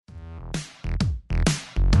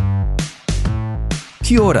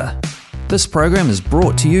Kia ora. This program is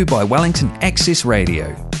brought to you by Wellington Access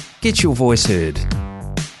Radio. Get your voice heard.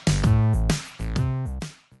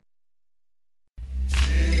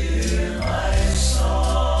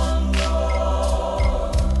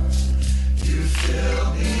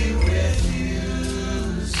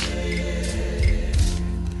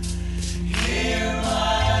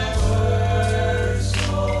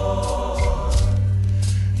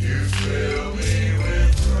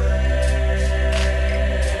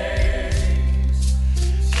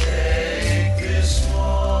 Take this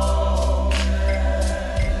moment.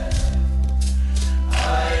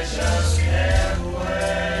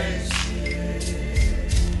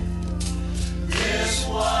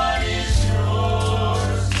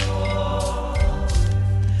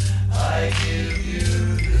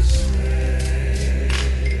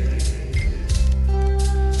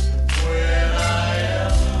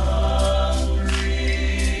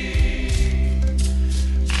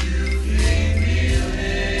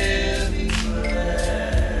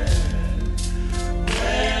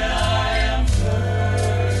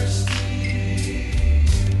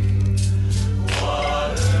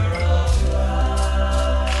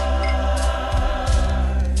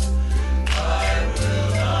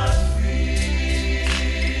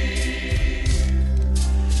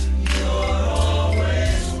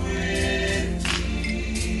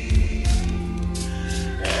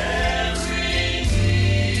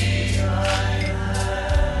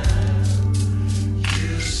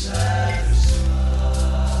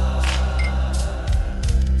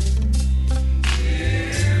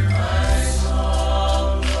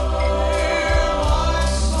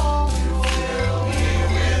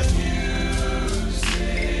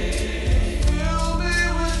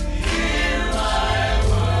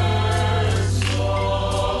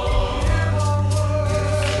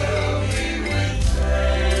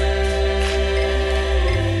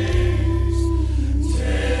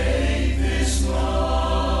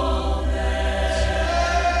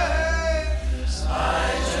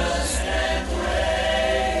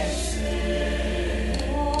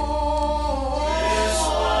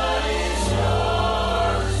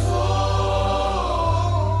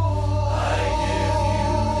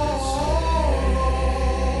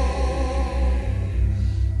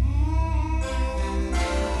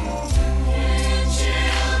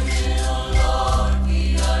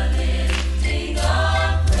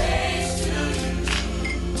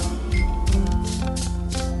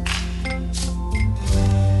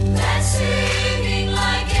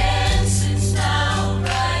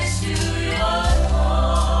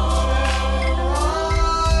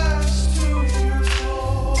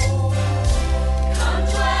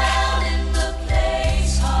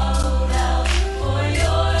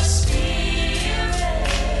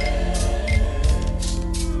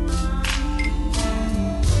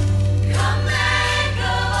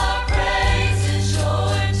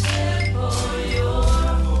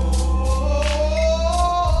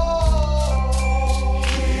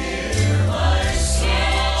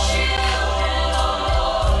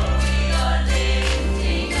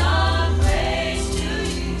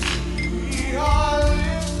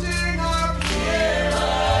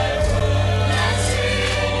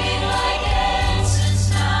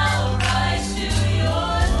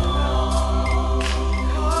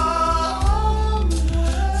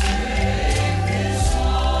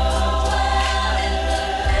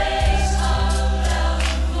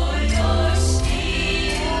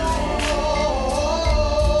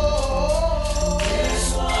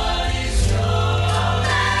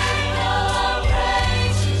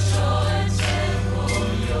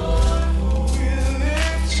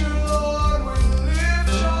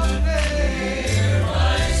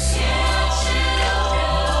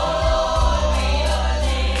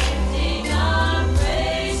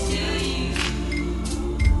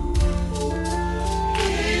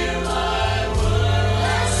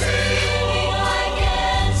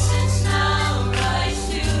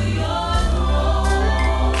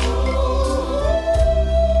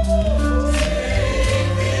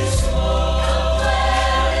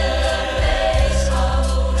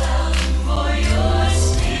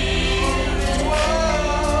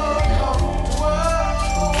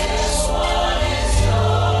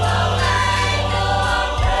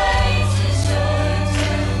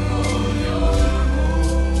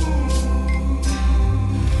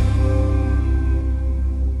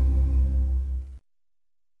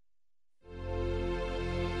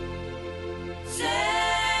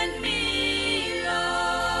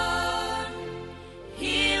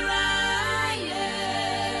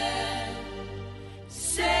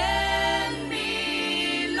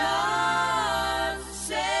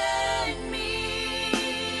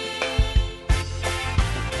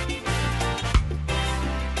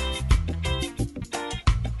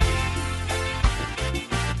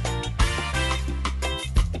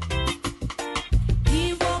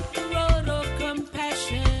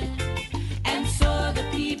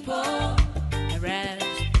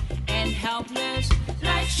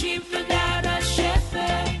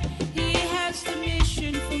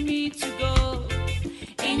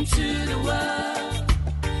 into the world.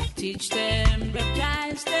 Teach them,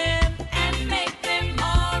 baptize them, and make them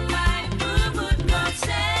all mine. Who would not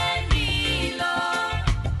send me, Lord?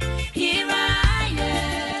 Here I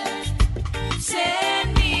am.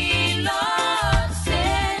 Send me, Lord,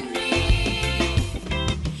 send me.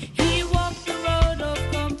 He walked the road of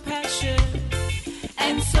compassion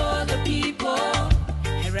and saw the people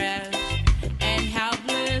harassed and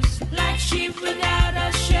helpless, like sheep without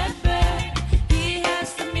a shepherd. He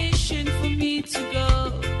has the mission for me to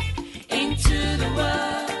go into the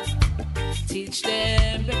world, teach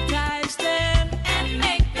them, baptize them, and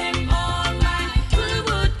make them all mine. Who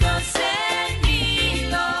would go send me,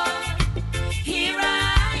 Lord? Here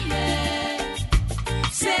I am.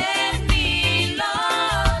 Send me,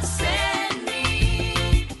 Lord, send me.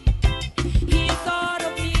 He thought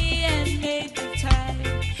of me and made the time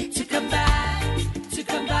to come back, to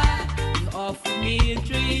come back. He offered me a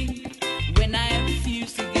drink when I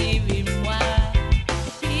refused to give him wine.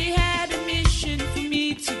 He had a mission for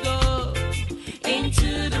me to go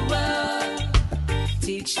into the world,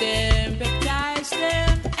 teach them, baptize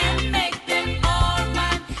them, and make them all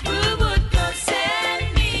mine. Who would go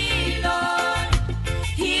send me, Lord?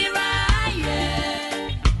 Here I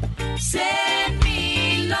am. Send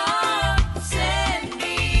me, Lord, send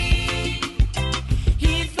me.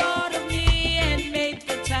 He thought of me and made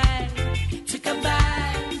the time to come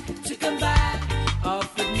back, to come back.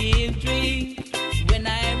 Offered me a drink when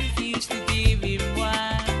I refused to give him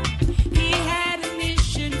wine. He had a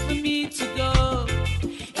mission for me to go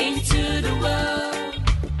into the world,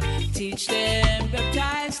 teach them,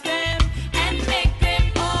 baptize them, and make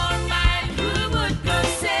them all mine. Who would go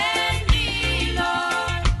send me,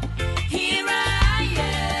 Lord? Here I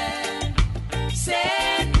am.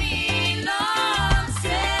 Send me, Lord,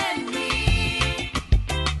 send me.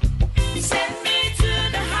 Send me to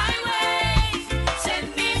the highways, send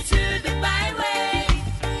me to the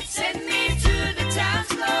byways, send me to the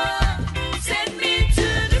towns, Lord, send me to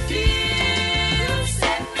the fields,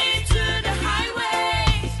 send me to the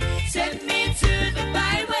highways, send me to the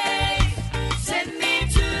byways, send me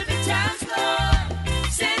to the towns, Lord,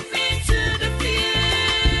 send me to the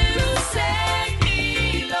fields, send me,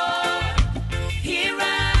 Lord, here I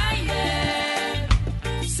am.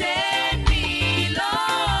 Send me,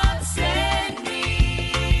 Lord, send me.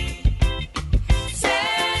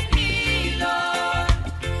 Send me, Lord,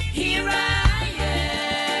 here I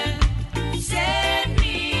am. Send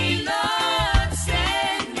me, Lord,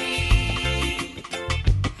 send me.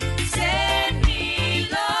 Send me,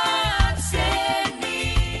 Lord, send me.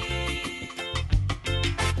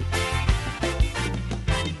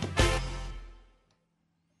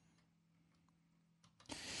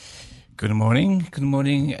 Good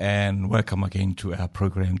morning, and welcome again to our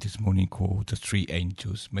program this morning called The Three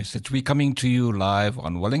Angels Message. We're coming to you live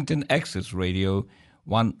on Wellington Access Radio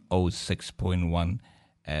 106.1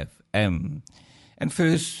 FM. And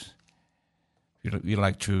first, we'd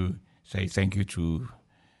like to say thank you to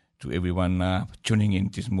everyone tuning in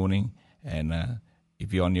this morning. And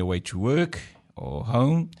if you're on your way to work or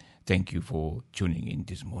home, thank you for tuning in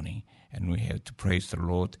this morning. And we have to praise the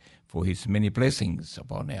Lord for his many blessings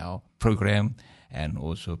upon our program and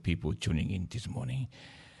also people tuning in this morning.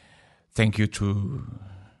 Thank you to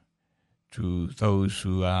those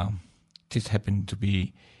who just happen to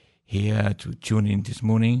be here to tune in this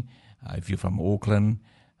morning. If you're from Auckland,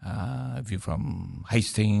 if you're from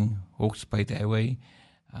Hastings, Hawke's Bay that way,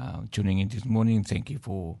 tuning in this morning, thank you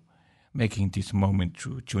for making this moment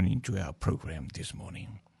to tune into our program this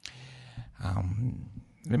morning.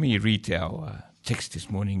 Let me read our text this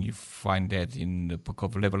morning. You find that in the book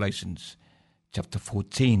of Revelations, chapter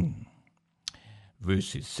 14,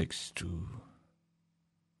 verses 6 to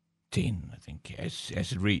 10, I think, as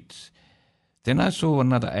it reads. Then I saw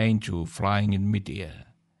another angel flying in midair,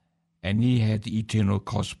 and he had the eternal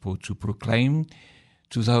gospel to proclaim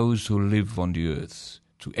to those who live on the earth,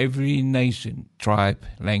 to every nation, tribe,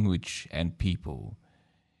 language, and people.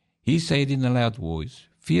 He said in a loud voice,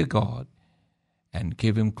 "Fear God, and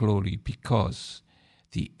give him glory, because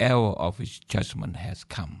the hour of his judgment has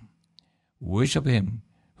come. Worship him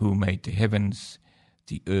who made the heavens,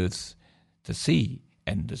 the earth, the sea,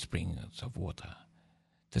 and the springs of water."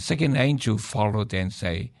 The second angel followed and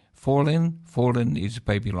said, Fallen, fallen is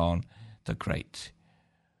Babylon the Great,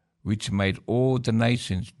 which made all the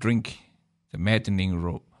nations drink the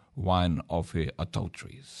maddening wine of her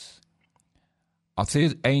adulteries. A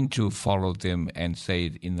third angel followed them and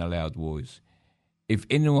said in a loud voice, "If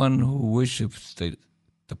anyone who worships the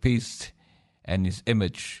beast and his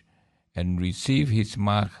image and receive his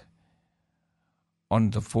mark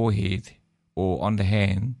on the forehead or on the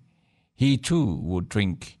hand, he too will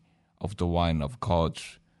drink of the wine of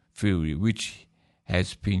God's fury, which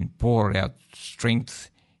has been poured out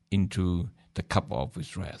strength into the cup of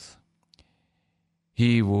his wrath.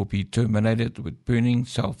 He will be terminated with burning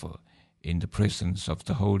sulfur in the presence of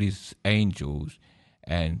the holy angels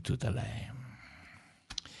and to the Lamb.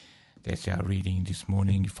 That's our reading this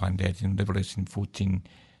morning. You find that in Revelation 14,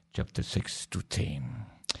 chapter 6 to 10.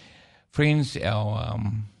 Friends,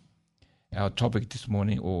 our topic this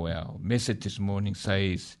morning, or our message this morning,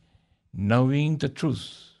 says, knowing the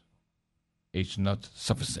truth is not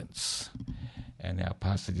sufficient. And our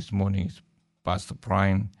pastor this morning is Pastor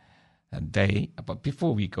Brian Day. But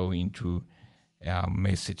before we go into our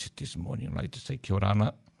message this morning, I'd like to say kia ora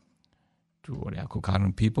ana to all our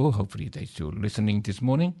Kokaran people. Hopefully they're still listening this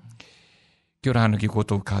morning. Kia ora ana ki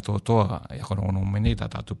koutou katoa toa. E korono mene tā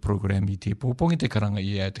tātou program I te pōpongi te karanga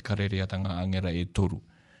I te karere atanga angera e toru.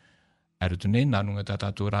 Arutu ne, nānunga tā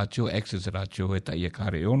tātou rātio, Access rātio e tai e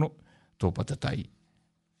kare ono, tō patatai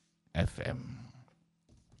FM.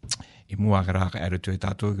 I mua karaka arutu e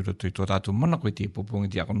tātou, I roto I tō tātou mana koe te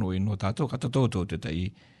pōpongi te akono I no tātou, kata tō te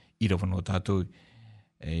tai I rawa no tātou,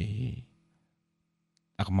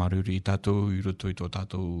 akamaruri I tātou, I roto I tō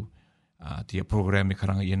tātou, tia program I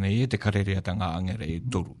karanga I nei e te karere atanga angera e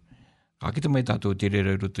toru. Ka kita mai tātou te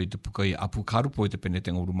rere roto I te puka I apu karupo I te pene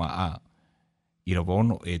te nguruma a. I rawa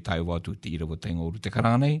ono e tai watu te I rawa te ngoru te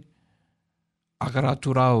karanga nei. Akara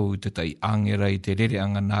tu rau te tai angera I te rere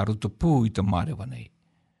anga nā ruto pū I te mārewa nei.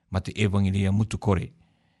 Ma te ewangiria mutu kore.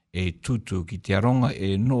 E tutu ki te aronga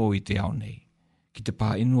e no I te ao nei. Ki te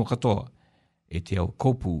pā inua katoa. E te au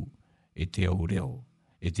kopu. E te au reo.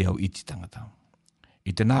 E te au iti tangata.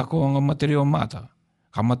 I te nākoanga matereo mata.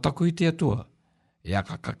 Ka mataku I te atua. E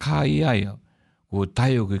aka kakai aia. Ko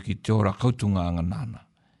taioke ki te ora kautunga anga nana.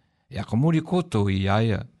 E aka muri koto I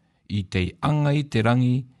aia. I te anga I te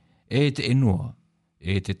rangi. E te enua.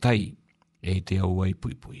 E te tai. E te au ai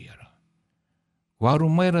pui pui ara. Waru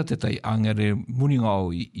maira te tai angere muninga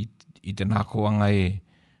o I te nākoanga e.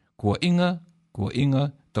 Kua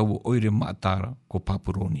inga, tau oire maatara ko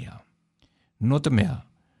Papuronia. No te mea,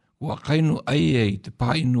 kua kainu ai e I te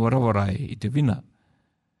pāinu rawarai I te vina,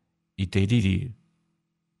 I te riri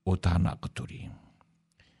o tāna katuri.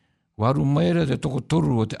 Waru maira te toko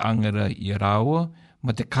toru o te angera I rāua,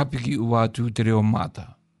 ma te kapiki uatu te reo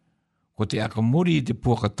mata. Ko te akamori I te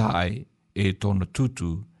puakatai e tōna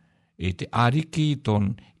tutu, e te ariki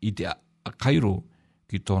I te akairo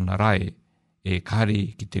ki tōna rai, e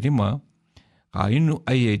kari ki te rima, ka inu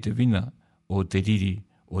ai e te vina o te riri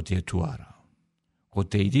o te atuara. Ko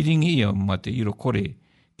te iriringi ia ma te iro kore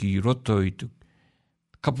ki roto I tu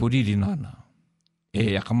kapuriri nana.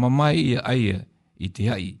 E akamamai ia aia I te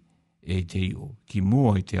ai e te io, ki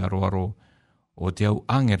mua I te aroaro o te au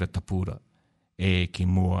angera tapura, e ki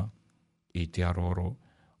mua I te aroaro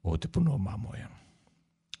o te puno mamoia.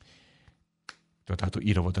 Tō tātou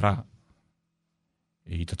irawa te rā.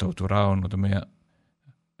 I te tautu rāo no te mea,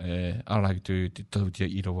 alai te tautia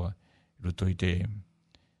irawa, roto I te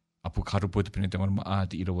apu karupo te pene te marama a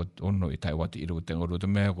te irawa ono I tai wate irawa te ngoro te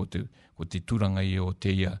mea, ko te turanga I o te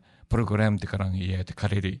ia program te karangi ia te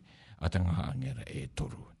karere atanga angera e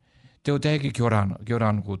toru. Te o te heke kia ora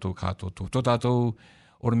ana koutou kātou tō. Tō tātou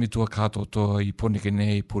oramitua kātou tō I poneke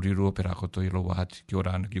nei porirua pera koutou I loa hati kia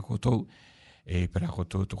ora ana ki koutou. E pera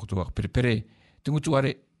koutou tō koutou ak perepere. Te ngutu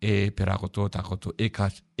are e pera koutou tā koutou e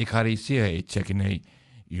kare sia e tiaki nei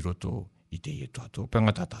I roto I te ie tātou.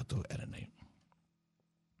 Pengata tātou era nei.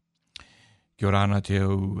 Kia ora ana te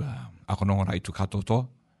au akononga I tu kātou tō.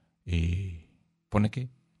 E poneke,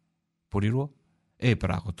 porirua. E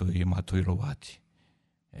pera koutou I mātou I loa hati.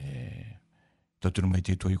 Tauturu mai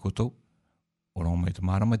te toi koutou. Orongo mai te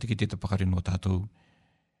marama te ki te pakari no tātou.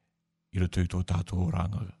 I roto I tō tātou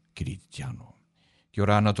oranga kiriti tiano. Kia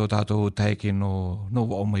ora ana tō tātou taeke no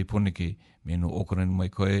wao mai poneke. Me no Auckland mai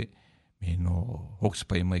koe. Me no Hawke's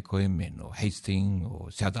Bay mai koe. Me no Hastings o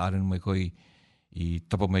South Island mai koe. I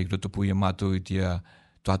tapa mai roto pui mātou I tia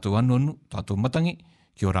tātou anonu, tātou matangi.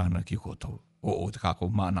 Kia ora ana ki koutou. O te kako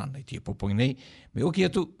mānana I tia popongi nei. Me oki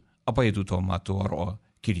atu, apa etu tō mātou aroa.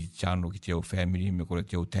 Kiriti tiano ki te au family, me kore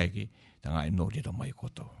te au tēke, tanga e no rira mai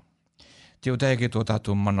koto. Te au tēke tō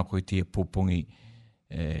tātou mana koe te popongi,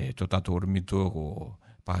 tō tātou oramitua ko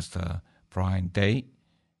Pastor Brian Day,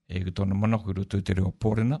 e tōna mana koe roto te reo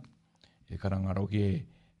pōrena, e karangaro ki e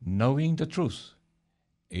knowing the truth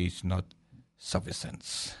is not sufficient.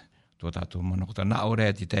 Tō tātou mana koe ta nā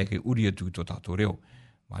ora te tēke uri atu tō tātou reo.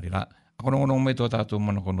 Marira, akorongono mai tō tātou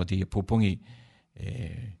mana koe no te popongi,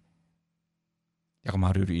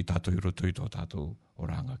 Yakamaruri I tātou I roto I tō tātou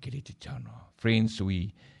oranga kiriti tiano. Friends,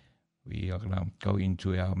 we We are going to go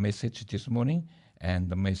into our message this morning, and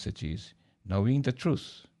the message is, knowing the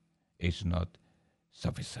truth is not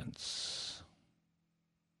sufficient.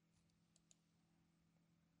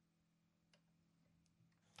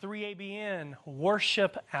 ABN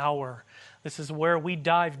Worship Hour. This is where we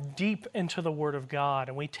dive deep into the Word of God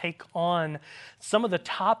and we take on some of the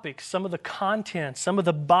topics, some of the content, some of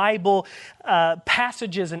the Bible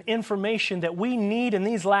passages and information that we need in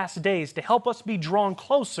these last days to help us be drawn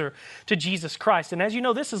closer to Jesus Christ. And as you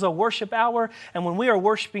know, this is a worship hour, and when we are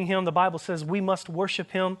worshiping Him, the Bible says we must worship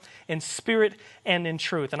Him in spirit and in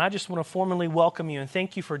truth. And I just want to formally welcome you and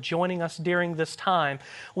thank you for joining us during this time.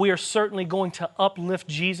 We are certainly going to uplift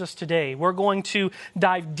Jesus today. We're going to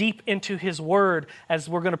dive deep into His Word, as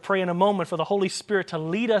we're going to pray in a moment for the Holy Spirit to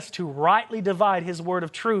lead us to rightly divide His Word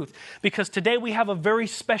of truth. Because today we have a very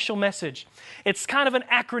special message. It's kind of an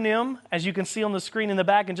acronym, as you can see on the screen in the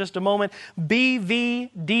back in just a moment.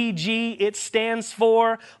 BVDG. It stands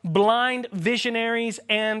for Blind Visionaries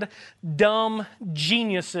and Dumb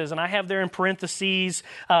Geniuses. And I have there in parentheses,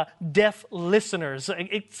 deaf listeners.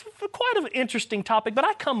 It's quite an interesting topic, but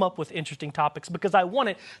I come up with interesting topics because I want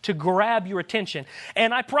it to grab your attention.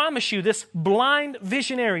 And I promise you, this blind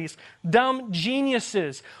visionaries, dumb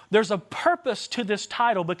geniuses, there's a purpose to this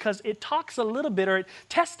title because it talks a little bit, or it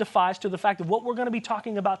testifies to the fact of what we're going to be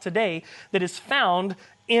talking about today that is found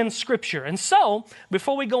in Scripture. And so,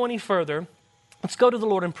 before we go any further, let's go to the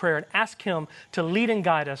Lord in prayer and ask Him to lead and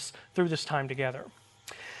guide us through this time together.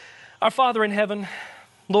 Our Father in heaven,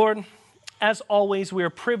 Lord, as always, we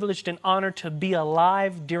are privileged and honored to be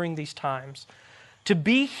alive during these times, to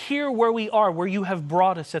be here where we are, where You have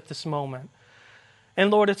brought us at this moment.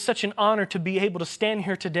 And Lord, it's such an honor to be able to stand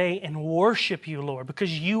here today and worship You, Lord,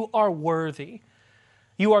 because You are worthy.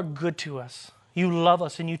 You are good to us. You love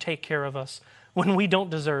us and You take care of us when we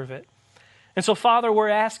don't deserve it. And so, Father, we're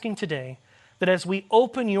asking today that as we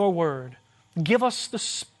open Your Word, give us the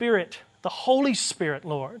Spirit, the Holy Spirit,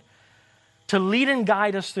 Lord, to lead and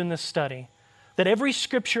guide us in this study. That every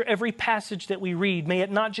scripture, every passage that we read, may it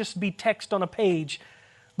not just be text on a page,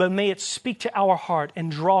 but may it speak to our heart and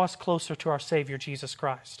draw us closer to our Savior, Jesus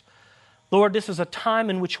Christ. Lord, this is a time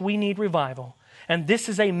in which we need revival, and this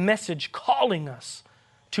is a message calling us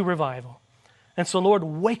to revival. And so, Lord,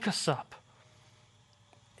 wake us up,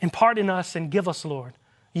 impart in us and give us, Lord,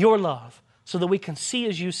 Your love, so that we can see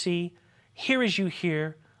as You see, hear as You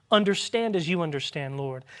hear, understand as You understand,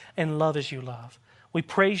 Lord, and love as You love. We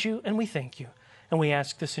praise You and we thank You. And we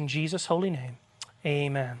ask this in Jesus' holy name.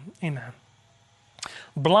 Amen. Amen.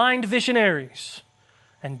 Blind visionaries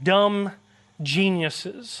and dumb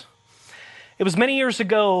geniuses. It was many years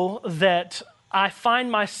ago that I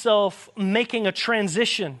find myself making a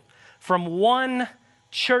transition from one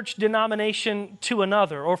church denomination to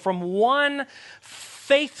another, or from one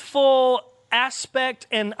faithful aspect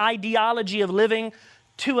and ideology of living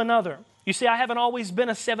to another. You see, I haven't always been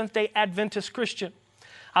a Seventh-day Adventist Christian.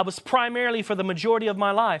 I was primarily, for the majority of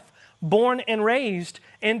my life, born and raised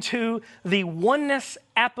into the Oneness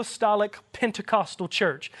Apostolic Pentecostal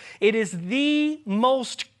Church. It is the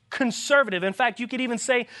most conservative, in fact, you could even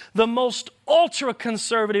say the most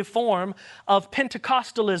ultra-conservative form of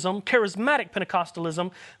Pentecostalism, charismatic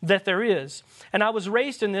Pentecostalism, that there is. And I was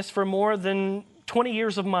raised in this for more than 20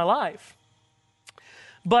 years of my life.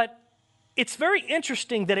 But it's very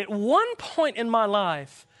interesting that at one point in my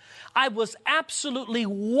life, I was absolutely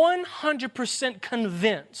 100%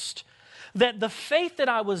 convinced that the faith that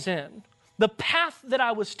I was in, the path that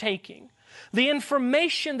I was taking, the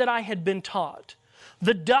information that I had been taught,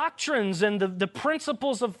 the doctrines and the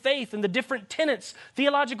principles of faith and the different tenets,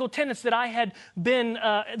 theological tenets that I had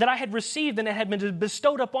received and that had been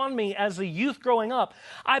bestowed upon me as a youth growing up,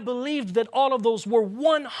 I believed that all of those were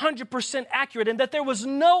 100% accurate and that there was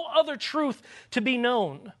no other truth to be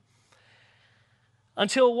known.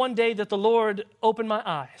 Until one day that the Lord opened my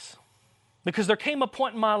eyes. Because there came a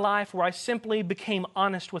point in my life where I simply became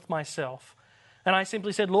honest with myself. And I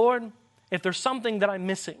simply said, Lord, if there's something that I'm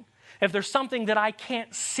missing, if there's something that I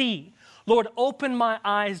can't see, Lord, open my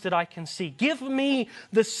eyes that I can see. Give me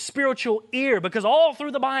the spiritual ear, because all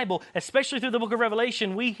through the Bible, especially through the book of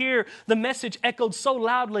Revelation, we hear the message echoed so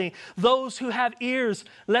loudly. Those who have ears,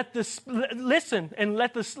 listen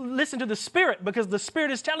to the Spirit, because the Spirit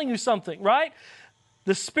is telling you something, right?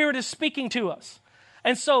 The Spirit is speaking to us.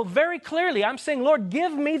 And so very clearly, I'm saying, Lord,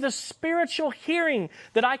 give me the spiritual hearing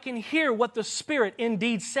that I can hear what the Spirit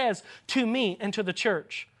indeed says to me and to the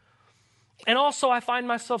church. And also I find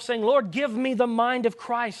myself saying, Lord, give me the mind of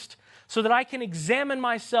Christ so that I can examine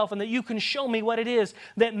myself and that You can show me what it is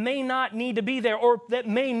that may not need to be there or that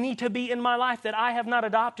may need to be in my life that I have not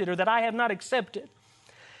adopted or that I have not accepted.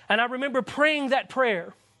 And I remember praying that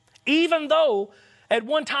prayer, even though at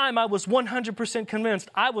one time I was 100% convinced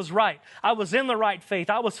I was right. I was in the right faith.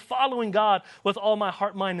 I was following God with all my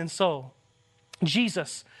heart, mind, and soul.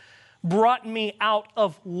 Jesus brought me out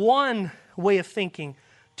of one way of thinking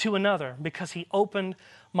to another because he opened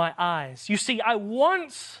my eyes. You see, I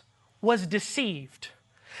once was deceived,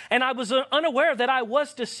 and I was unaware that I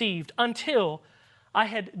was deceived until I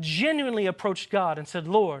had genuinely approached God and said,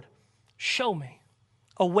 Lord, show me,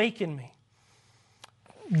 awaken me,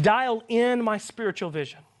 dial in my spiritual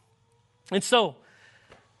vision. And so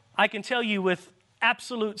I can tell you with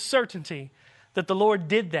absolute certainty that the Lord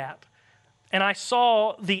did that. And I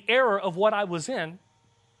saw the error of what I was in.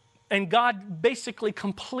 And God basically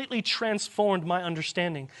completely transformed my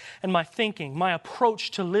understanding and my thinking, my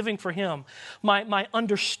approach to living for Him, my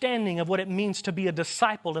understanding of what it means to be a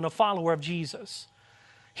disciple and a follower of Jesus.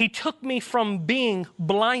 He took me from being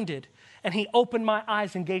blinded, and He opened my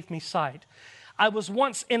eyes and gave me sight. I was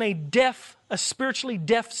once in a spiritually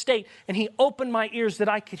deaf state, and He opened my ears that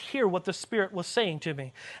I could hear what the Spirit was saying to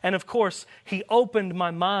me. And of course, He opened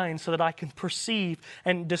my mind so that I can perceive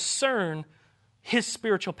and discern His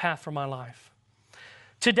spiritual path for my life.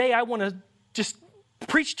 Today, I want to just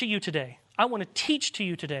preach to you today. I want to teach to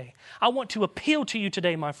you today. I want to appeal to you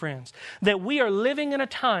today, my friends, that we are living in a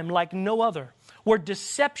time like no other, where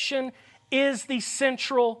deception is the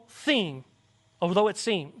central theme, although it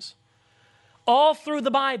seems. All through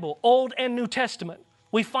the Bible, Old and New Testament,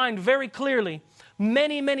 we find very clearly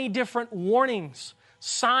many, many different warnings,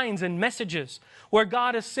 signs, and messages where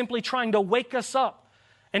God is simply trying to wake us up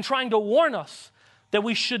and trying to warn us that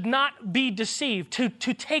we should not be deceived, to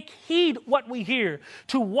take heed what we hear,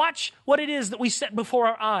 to watch what it is that we set before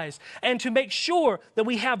our eyes, and to make sure that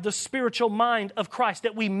we have the spiritual mind of Christ,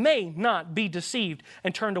 that we may not be deceived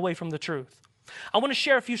and turned away from the truth. I want to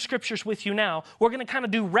share a few scriptures with you now. We're going to kind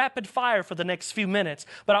of do rapid fire for the next few minutes,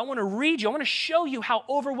 but I want to read you, I want to show you how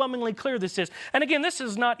overwhelmingly clear this is. And again, this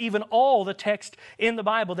is not even all the text in the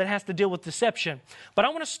Bible that has to deal with deception. But I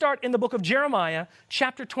want to start in the book of Jeremiah,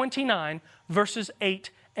 chapter 29, verses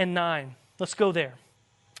 8 and 9. Let's go there.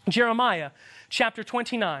 Jeremiah, chapter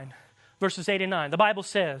 29, verses 8 and 9. The Bible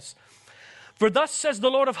says, "For thus says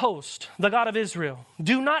the Lord of hosts, the God of Israel,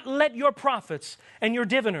 do not let your prophets and your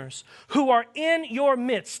diviners who are in your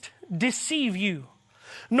midst deceive you,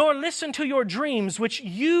 nor listen to your dreams which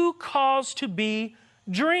you cause to be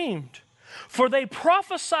dreamed. For they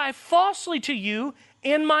prophesy falsely to you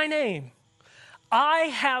in my name.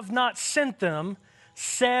 I have not sent them,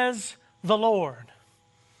 says the Lord."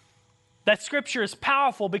 That scripture is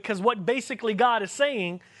powerful because what basically God is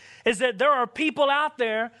saying is that there are people out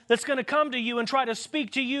there that's going to come to you and try to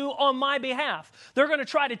speak to you on my behalf. They're going to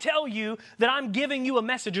try to tell you that I'm giving you a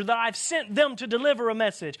message, or that I've sent them to deliver a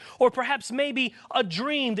message, or perhaps maybe a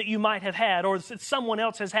dream that you might have had, or that someone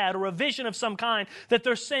else has had, or a vision of some kind that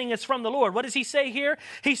they're saying is from the Lord. What does he say here?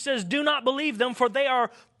 He says, do not believe them, for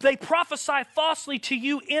they prophesy falsely to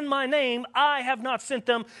you in my name. I have not sent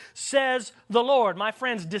them, says the Lord. My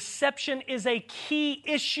friends, deception is a key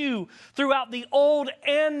issue throughout the Old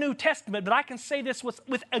and New Testament. But I can say this with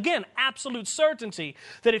again, absolute certainty,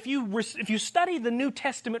 that if you study the New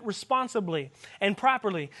Testament responsibly and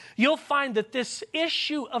properly, you'll find that this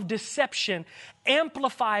issue of deception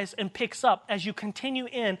amplifies and picks up as you continue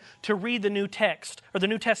in to read the New text, or the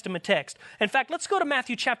New Testament text. In fact, let's go to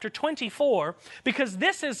Matthew chapter 24, because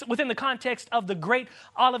this is within the context of the great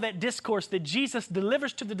Olivet discourse that Jesus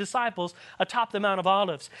delivers to the disciples atop the Mount of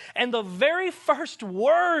Olives. And the very first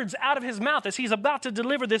words out of his mouth as he's about to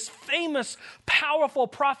deliver this famous, powerful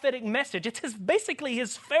prophetic message, it's basically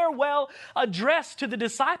his farewell address to the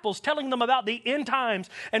disciples, telling them about the end times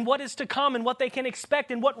and what is to come and what they can expect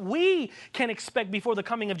and what we can expect before the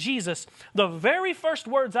coming of Jesus. The very first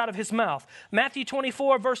words out of his mouth, Matthew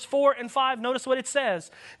 24, verse 4 and 5, notice what it says.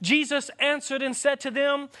 Jesus answered and said to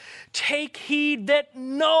them, "Take heed that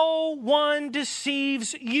no one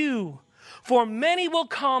deceives you. For many will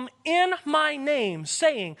come in my name,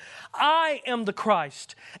 saying, I am the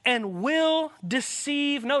Christ, and will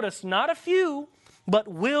deceive," notice, not a few, but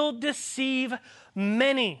will deceive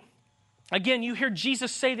many. Again, you hear Jesus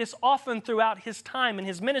say this often throughout his time in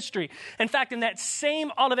his ministry. In fact, in that same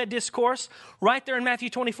Olivet discourse, right there in Matthew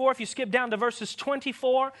 24, if you skip down to verses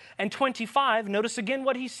 24 and 25, notice again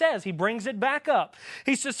what he says. He brings it back up.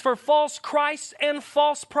 He says, "For false Christs and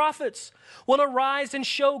false prophets will arise and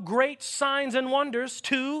show great signs and wonders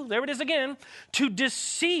to," there it is again, "to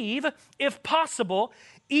deceive, if possible,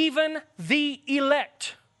 even the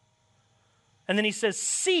elect." And then he says,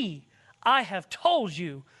 "See, I have told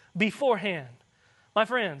you beforehand." My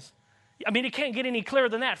friends, I mean, it can't get any clearer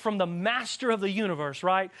than that from the master of the universe,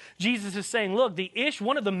 right? Jesus is saying, look,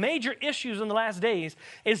 one of the major issues in the last days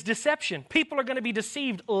is deception. People are going to be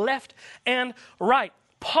deceived left and right.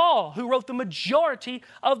 Paul, who wrote the majority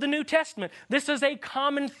of the New Testament, this is a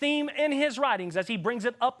common theme in his writings as he brings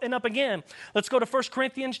it up and up again. Let's go to 1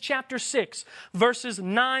 Corinthians chapter 6, verses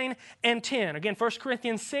 9 and 10. Again, 1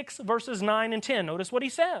 Corinthians 6, verses 9 and 10. Notice what he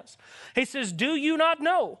says. He says, do you not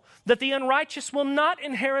know that the unrighteous will not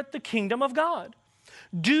inherit the kingdom of God?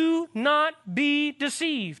 Do not be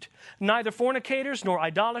deceived. Neither fornicators, nor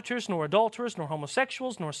idolaters, nor adulterers, nor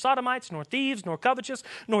homosexuals, nor sodomites, nor thieves, nor covetous,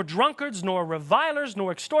 nor drunkards, nor revilers,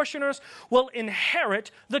 nor extortioners will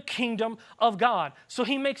inherit the kingdom of God. So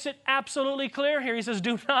he makes it absolutely clear here. He says,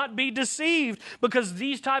 do not be deceived, because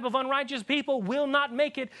these type of unrighteous people will not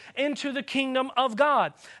make it into the kingdom of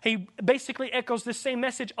God. He basically echoes this same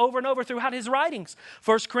message over and over throughout his writings.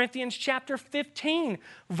 1 Corinthians chapter 15,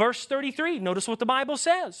 verse 33. Notice what the Bible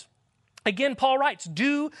says. Again, Paul writes,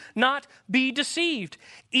 do not be deceived.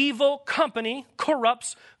 Evil company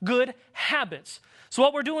corrupts good habits. So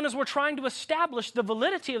what we're doing is we're trying to establish the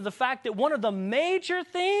validity of the fact that one of the major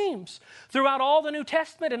themes throughout all the New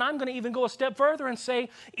Testament, and I'm going to even go a step further and say,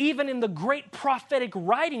 even in the great prophetic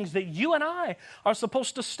writings that you and I are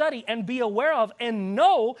supposed to study and be aware of and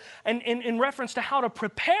know, and in reference to how to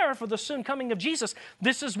prepare for the soon coming of Jesus,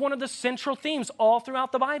 this is one of the central themes all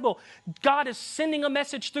throughout the Bible. God is sending a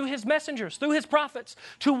message through his messengers, through his prophets,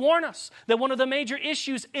 to warn us that one of the major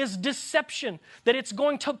issues is deception, that it's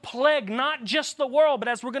going to plague not just the world, but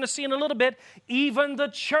as we're going to see in a little bit, even the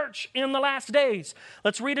church in the last days.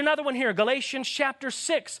 Let's read another one here. Galatians chapter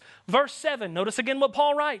 6, verse 7. Notice again what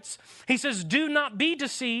Paul writes. He says, do not be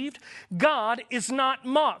deceived. God is not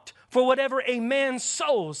mocked. For whatever a man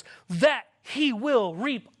sows, that he will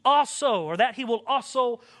reap also, or that he will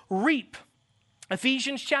also reap.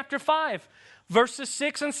 Ephesians chapter 5, verses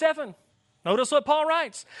 6 and 7. Notice what Paul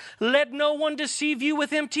writes. Let no one deceive you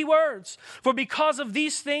with empty words, for because of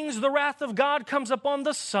these things the wrath of God comes upon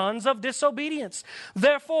the sons of disobedience.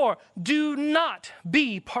 Therefore, do not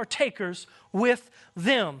be partakers with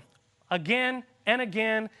them. Again and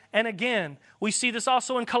again and again. We see this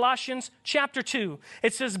also in Colossians chapter 2.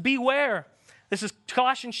 It says, beware. This is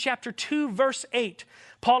Colossians chapter 2, verse 8.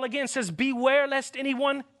 Paul again says, beware lest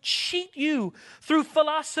anyone cheat you through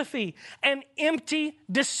philosophy and empty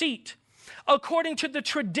deceit, according to the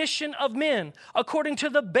tradition of men, according to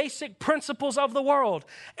the basic principles of the world,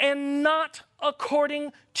 and not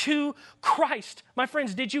according to Christ. My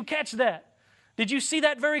friends, did you catch that? Did you see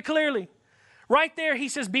that very clearly? Right there, he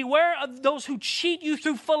says, beware of those who cheat you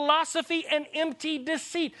through philosophy and empty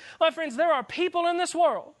deceit. My friends, there are people in this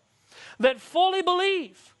world that fully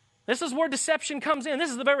believe. This is where deception comes in. This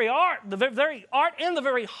is the very art and the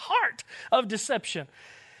very heart of deception.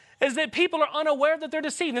 Is that people are unaware that they're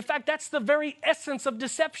deceived. In fact, that's the very essence of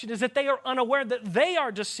deception, is that they are unaware that they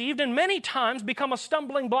are deceived, and many times become a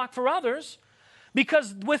stumbling block for others,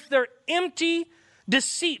 because with their empty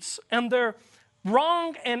deceits and their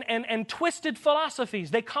wrong and twisted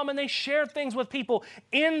philosophies, they come and they share things with people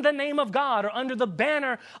in the name of God or under the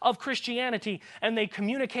banner of Christianity, and they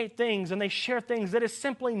communicate things and they share things that is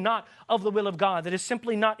simply not of the will of God, that is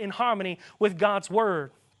simply not in harmony with God's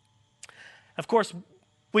word. Of course,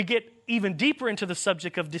 we get even deeper into the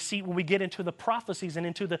subject of deceit when we get into the prophecies and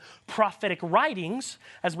into the prophetic writings,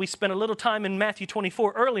 as we spent a little time in Matthew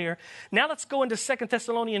 24 earlier. Now let's go into 2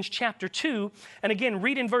 Thessalonians chapter 2, and again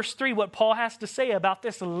read in verse 3 what Paul has to say about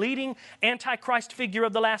this leading Antichrist figure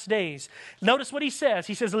of the last days. Notice what he says.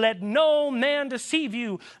 He says, let no man deceive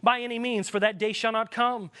you by any means, for that day shall not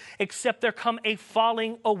come, except there come a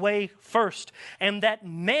falling away first, and that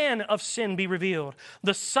man of sin be revealed,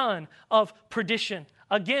 the son of perdition.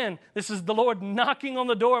 Again, this is the Lord knocking on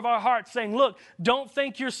the door of our hearts saying, look, don't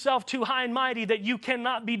think yourself too high and mighty that you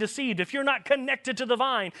cannot be deceived. If you're not connected to the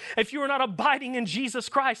vine, if you're not abiding in Jesus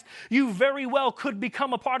Christ, you very well could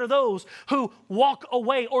become a part of those who walk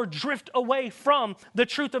away or drift away from the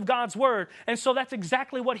truth of God's word. And so that's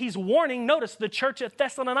exactly what he's warning. Notice the church at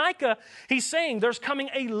Thessalonica, he's saying there's coming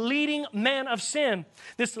a leading man of sin,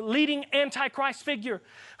 this leading Antichrist figure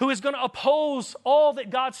who is going to oppose all that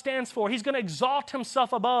God stands for. He's going to exalt himself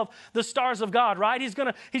above the stars of God, right? He's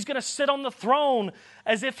going to sit on the throne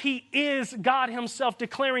as if he is God himself,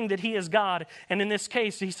 declaring that he is God. And in this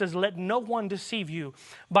case, he says, let no one deceive you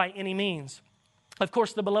by any means. Of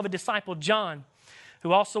course, the beloved disciple John,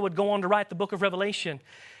 who also would go on to write the book of Revelation,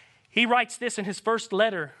 he writes this in his first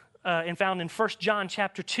letter and found in 1 John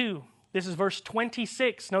chapter 2. This is verse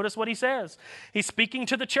 26. Notice what he says. He's speaking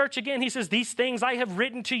to the church again. He says, these things I have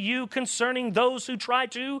written to you concerning those who try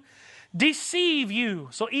to deceive you.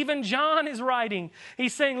 So even John is writing.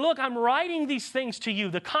 He's saying, look, I'm writing these things to you.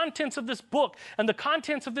 The contents of this book and the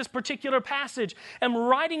contents of this particular passage. I'm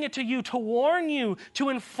writing it to you to warn you, to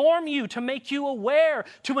inform you, to make you aware,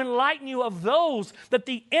 to enlighten you of those that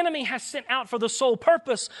the enemy has sent out for the sole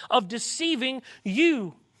purpose of deceiving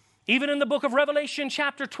you. Even in the book of Revelation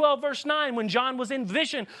chapter 12 verse 9, when John was in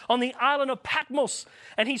vision on the island of Patmos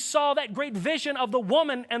and he saw that great vision of the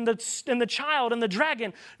woman and the child and the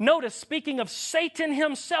dragon. Notice, speaking of Satan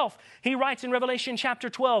himself, he writes in Revelation chapter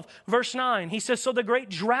 12 verse 9, he says, so the great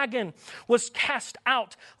dragon was cast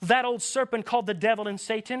out, that old serpent called the devil and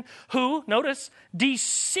Satan, who, notice,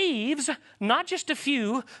 deceives not just a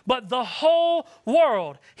few, but the whole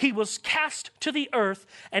world. He was cast to the earth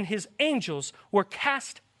and his angels were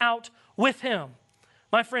cast out with him.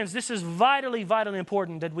 My friends, this is vitally, vitally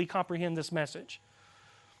important that we comprehend this message.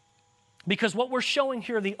 Because what we're showing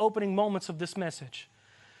here in the opening moments of this message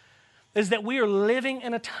is that we are living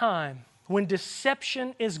in a time when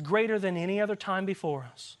deception is greater than any other time before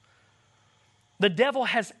us. The devil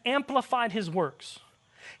has amplified his works.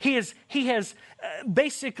 He has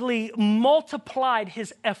basically multiplied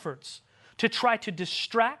his efforts to try to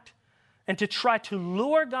distract and to try to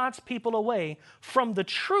lure God's people away from the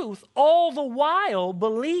truth, all the while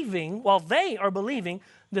they are believing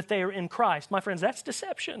that they are in Christ. My friends, that's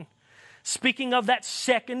deception. Speaking of that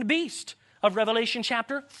second beast of Revelation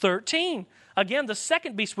chapter 13. Again, the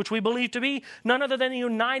second beast, which we believe to be none other than the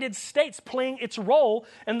United States playing its role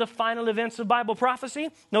in the final events of Bible prophecy.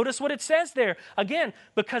 Notice what it says there. Again,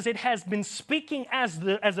 because it has been speaking as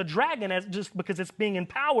a dragon, just because it's being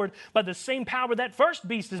empowered by the same power that first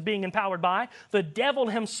beast is being empowered by, the devil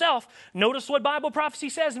himself. Notice what Bible prophecy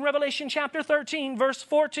says in Revelation chapter 13, verse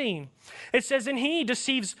 14. It says, and he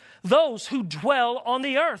deceives those who dwell on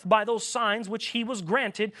the earth by those signs which he was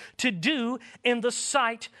granted to do in the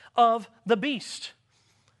sight of the beast.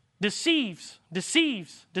 Deceives,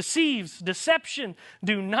 deception.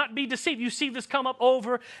 Do not be deceived. You see this come up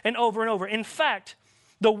over and over and over. In fact,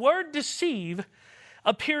 the word deceive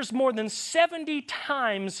appears more than 70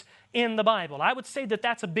 times in the Bible. I would say that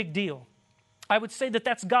that's a big deal. I would say that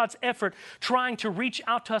that's God's effort trying to reach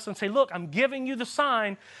out to us and say, look, I'm giving you the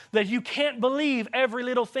sign that you can't believe every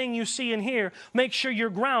little thing you see and hear. Make sure you're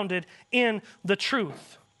grounded in the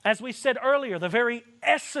truth. As we said earlier, the very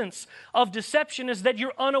essence of deception is that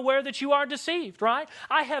you're unaware that you are deceived, right?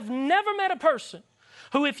 I have never met a person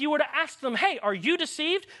who, if you were to ask them, hey, are you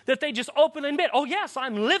deceived? That they just openly admit, oh yes,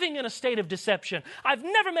 I'm living in a state of deception. I've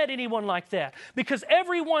never met anyone like that. Because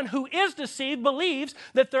everyone who is deceived believes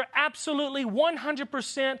that they're absolutely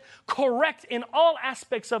 100% correct in all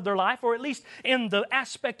aspects of their life, or at least in the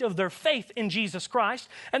aspect of their faith in Jesus Christ,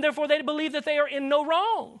 and therefore they believe that they are in no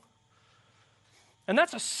wrong. And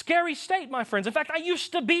that's a scary state, my friends. In fact, I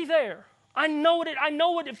used to be there. I know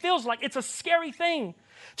what it feels like. It's a scary thing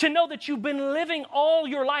to know that you've been living all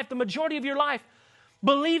your life, the majority of your life,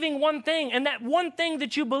 believing one thing. And that one thing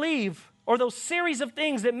that you believe, or those series of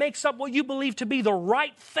things that makes up what you believe to be the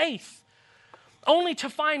right faith, only to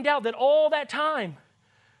find out that all that time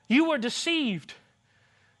you were deceived.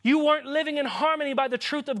 You weren't living in harmony by the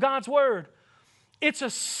truth of God's word. It's a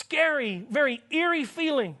scary, very eerie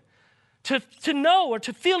feeling to know or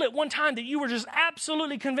to feel at one time that you were just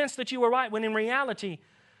absolutely convinced that you were right, when in reality,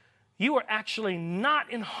 you were actually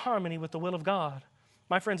not in harmony with the will of God.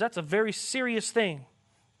 My friends, that's a very serious thing.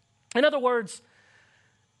 In other words,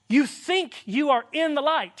 you think you are in the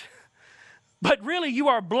light, but really you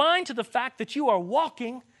are blind to the fact that you are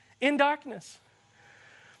walking in darkness.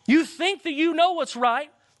 You think that you know what's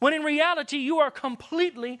right, when in reality you are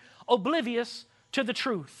completely oblivious to the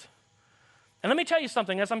truth. And let me tell you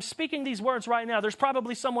something, as I'm speaking these words right now, there's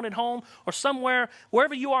probably someone at home or somewhere,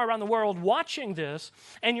 wherever you are around the world watching this,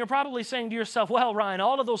 and you're probably saying to yourself, well, Ryan,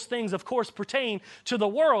 all of those things, of course, pertain to the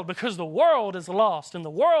world, because the world is lost and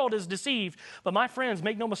the world is deceived. But my friends,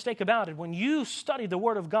 make no mistake about it, when you study the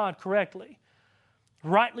Word of God correctly,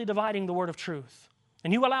 rightly dividing the word of truth,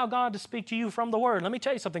 and you allow God to speak to you from the Word, let me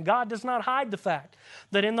tell you something, God does not hide the fact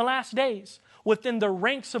that in the last days, within the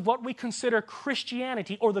ranks of what we consider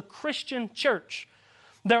Christianity or the Christian church,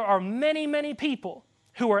 there are many, many people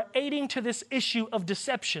who are aiding to this issue of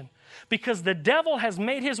deception, because the devil has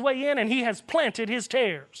made his way in and he has planted his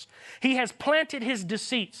tares. He has planted his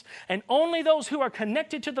deceits. And only those who are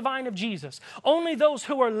connected to the vine of Jesus, only those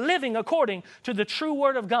who are living according to the true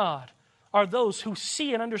word of God, are those who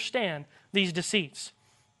see and understand these deceits.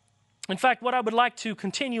 In fact, what I would like to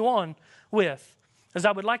continue on with is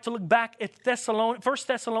I would like to look back at 2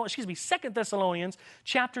 Thessalonians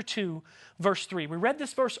chapter 2, verse 3. We read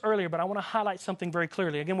this verse earlier, but I want to highlight something very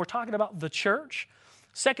clearly. Again, we're talking about the church.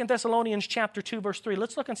 2 Thessalonians chapter 2, verse 3.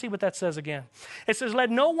 Let's look and see what that says again. It says, let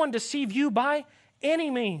no one deceive you by any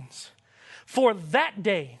means. For that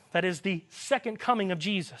day, that is the second coming of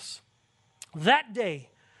Jesus, that day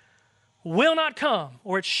will not come,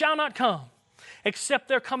 or it shall not come, except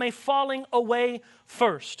there come a falling away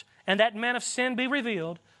first, and that man of sin be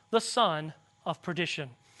revealed, the son of perdition.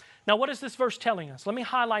 Now, what is this verse telling us? Let me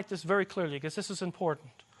highlight this very clearly because this is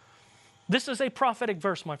important. This is a prophetic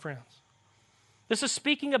verse, my friends. This is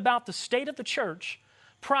speaking about the state of the church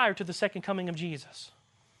prior to the second coming of Jesus.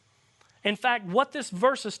 In fact, what this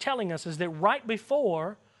verse is telling us is that right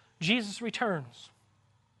before Jesus returns,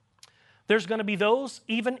 there's going to be those,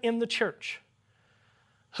 even in the church,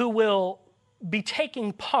 who will be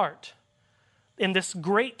taking part in this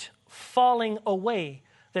great falling away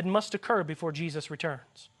that must occur before Jesus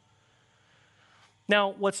returns.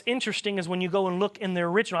 Now, what's interesting is when you go and look in the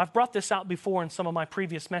original, I've brought this out before in some of my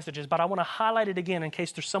previous messages, but I want to highlight it again in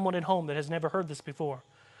case there's someone at home that has never heard this before.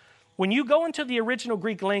 When you go into the original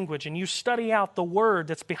Greek language and you study out the word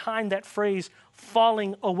that's behind that phrase,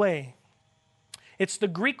 falling away, it's the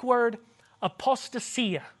Greek word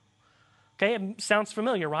apostasia. Okay, it sounds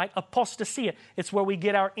familiar, right? Apostasia. It's where we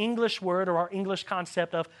get our English word or our English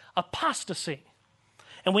concept of apostasy.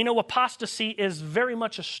 And we know apostasy is very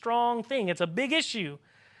much a strong thing. It's a big issue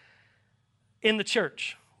in the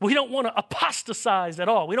church. We don't want to apostatize at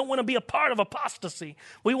all. We don't want to be a part of apostasy.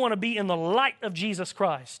 We want to be in the light of Jesus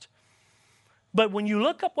Christ. But when you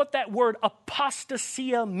look up what that word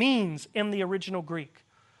apostasia means in the original Greek,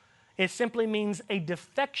 it simply means a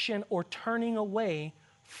defection or turning away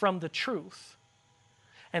from the truth.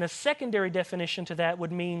 And a secondary definition to that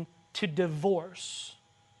would mean to divorce.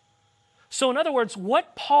 So in other words,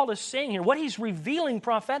 what Paul is saying here, what he's revealing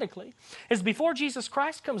prophetically, is before Jesus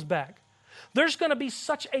Christ comes back, there's going to be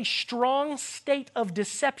such a strong state of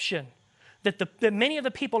deception that many of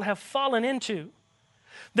the people have fallen into,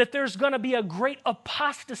 that there's going to be a great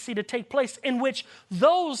apostasy to take place in which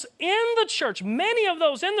those in the church, many of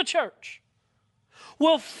those in the church,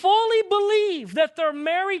 will fully believe that they're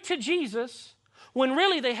married to Jesus when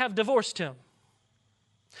really they have divorced him.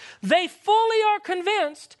 They fully are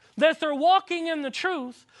convinced that they're walking in the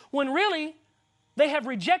truth when really they have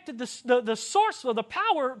rejected the source of the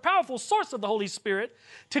powerful source of the Holy Spirit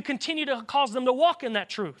to continue to cause them to walk in that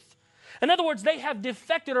truth. In other words, they have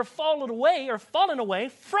defected or fallen away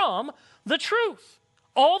from the truth,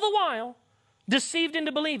 all the while deceived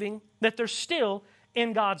into believing that they're still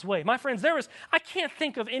in God's way. My friends, I can't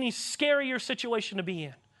think of any scarier situation to be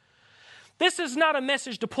in. This is not a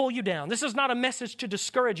message to pull you down. This is not a message to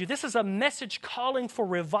discourage you. This is a message calling for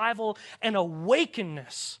revival and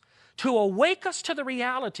awakenness, to awake us to the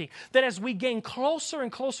reality that as we gain closer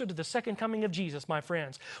and closer to the second coming of Jesus, my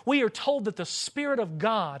friends, we are told that the Spirit of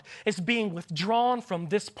God is being withdrawn from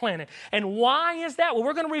this planet. And why is that? Well,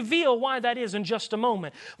 we're going to reveal why that is in just a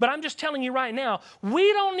moment. But I'm just telling you right now,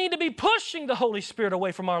 we don't need to be pushing the Holy Spirit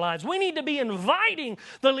away from our lives. We need to be inviting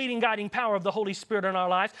the leading, guiding power of the Holy Spirit in our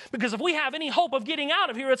lives, because if we have any hope of getting out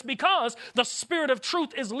of here, it's because the Spirit of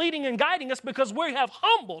truth is leading and guiding us, because we have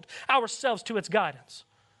humbled ourselves to its guidance.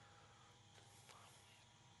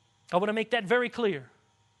 I want to make that very clear.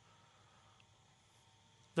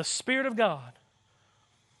 The Spirit of God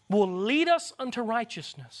will lead us unto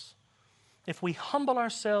righteousness if we humble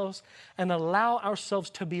ourselves and allow ourselves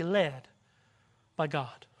to be led by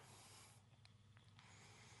God.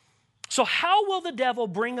 So how will the devil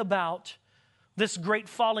bring about this great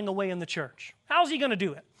falling away in the church? How's he going to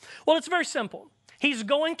do it? Well, it's very simple. He's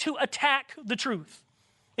going to attack the truth.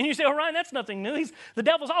 And you say, oh, Ryan, that's nothing new. The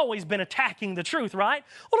devil's always been attacking the truth, right?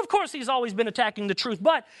 Well, of course he's always been attacking the truth,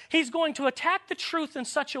 but he's going to attack the truth in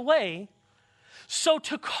such a way so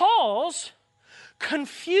to cause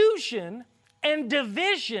confusion and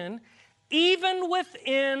division even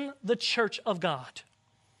within the church of God.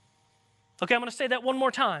 Okay, I'm going to say that one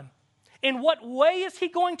more time. In what way is he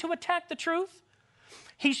going to attack the truth?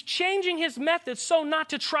 He's changing his methods so not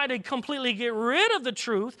to try to completely get rid of the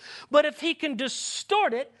truth, but if he can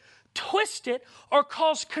distort it, twist it, or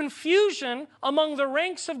cause confusion among the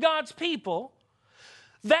ranks of God's people,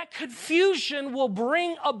 that confusion will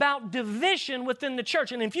bring about division within the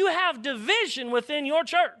church. And if you have division within your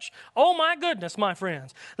church, oh my goodness, my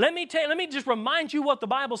friends, let me just remind you what the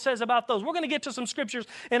Bible says about those. We're going to get to some scriptures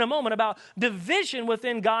in a moment about division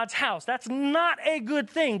within God's house. That's not a good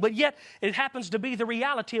thing, but yet it happens to be the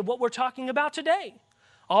reality of what we're talking about today,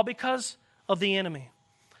 all because of the enemy.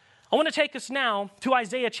 I want to take us now to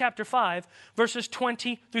Isaiah chapter 5, verses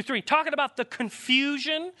 20 through 3, talking about the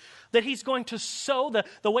confusion that he's going to sow,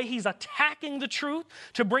 the way he's attacking the truth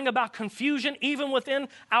to bring about confusion even within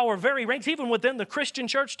our very ranks, even within the Christian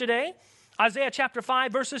church today. Isaiah chapter 5,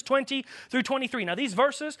 verses 20 through 23. Now, these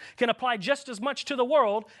verses can apply just as much to the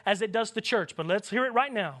world as it does the church, but let's hear it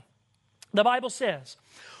right now. The Bible says,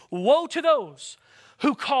 "Woe to those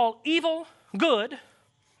who call evil good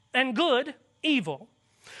and good evil,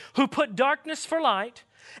 who put darkness for light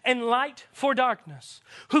and light for darkness,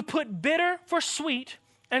 who put bitter for sweet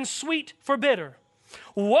and sweet for bitter.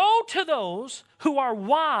 Woe to those who are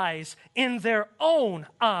wise in their own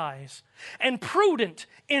eyes and prudent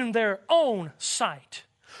in their own sight.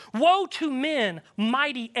 Woe to men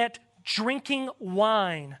mighty at drinking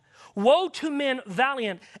wine. Woe to men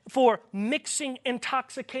valiant for mixing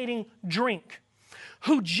intoxicating drink,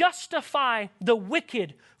 who justify the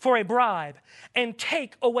wicked for a bribe and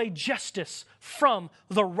take away justice from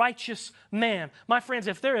the righteous man." My friends,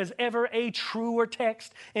 if there is ever a truer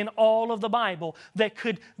text in all of the Bible that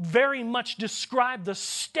could very much describe the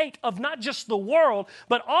state of not just the world,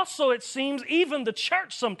 but also, it seems, even the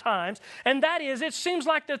church sometimes, and that is, it seems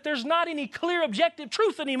like that there's not any clear objective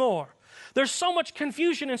truth anymore. There's so much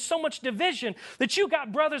confusion and so much division that you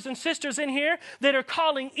got brothers and sisters in here that are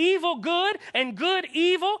calling evil good and good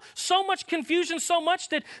evil. So much confusion, so much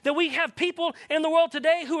that we have people in the world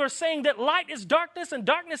today who are saying that light is darkness and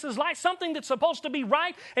darkness is light. Something that's supposed to be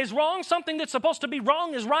right is wrong. Something that's supposed to be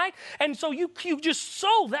wrong is right. And so you just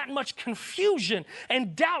sow that much confusion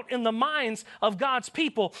and doubt in the minds of God's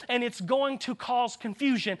people, and it's going to cause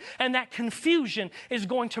confusion. And that confusion is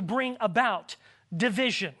going to bring about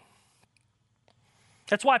division.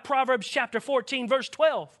 That's why Proverbs chapter 14, verse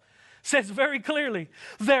 12 says very clearly,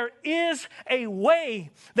 "There is a way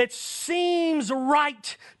that seems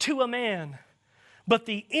right to a man, but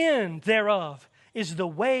the end thereof is the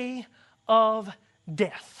way of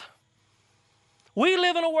death." We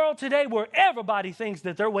live in a world today where everybody thinks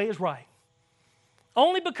that their way is right.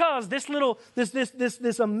 Only because this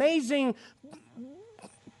amazing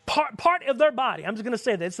part of their body, I'm just going to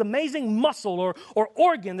say that, it's amazing muscle or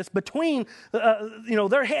organ that's between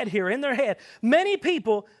their head here, in their head. Many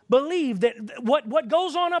people believe that what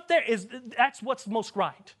goes on up there that's what's most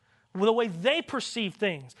right, the way they perceive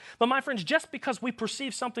things. But my friends, just because we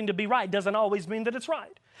perceive something to be right doesn't always mean that it's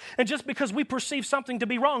right. And just because we perceive something to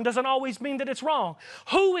be wrong doesn't always mean that it's wrong.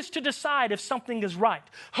 Who is to decide if something is right?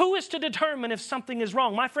 Who is to determine if something is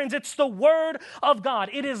wrong? My friends, it's the Word of God.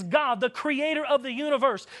 It is God, the creator of the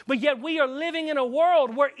universe. But yet we are living in a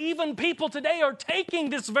world where even people today are taking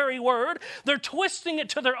this very word, they're twisting it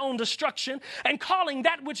to their own destruction and calling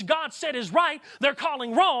that which God said is right, they're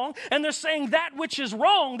calling wrong. And they're saying that which is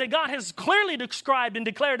wrong, that God has clearly described and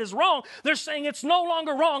declared as wrong, they're saying it's no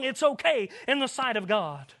longer wrong, it's okay in the sight of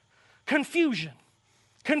God. Confusion.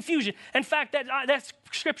 In fact, that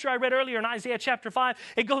scripture I read earlier in Isaiah chapter 5,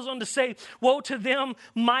 it goes on to say, woe to the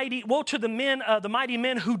mighty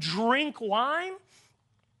men who drink wine.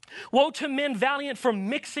 Woe to men valiant for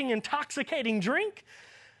mixing intoxicating drink.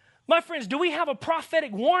 My friends, do we have a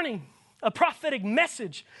prophetic warning, a prophetic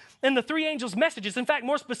message in the three angels' messages? In fact,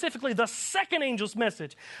 more specifically, the second angel's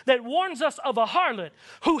message that warns us of a harlot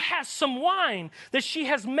who has some wine that she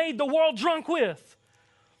has made the world drunk with.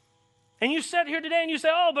 And you sit here today and you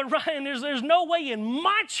say, "Oh, but Ryan, there's no way in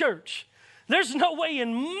my church. There's no way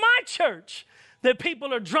in my church that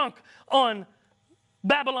people are drunk on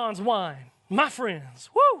Babylon's wine." My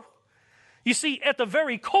friends, whoo! You see, at the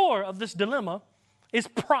very core of this dilemma is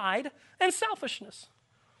pride and selfishness.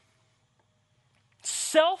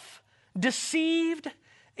 Self-deceived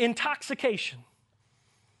intoxication.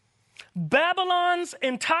 Babylon's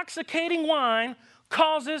intoxicating wine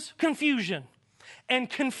causes confusion. And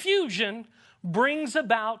confusion brings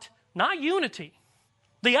about not unity,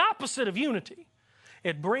 the opposite of unity.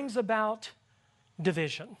 It brings about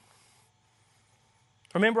division.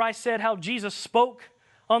 Remember I said how Jesus spoke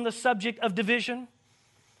on the subject of division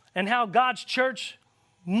and how God's church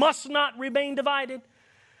must not remain divided?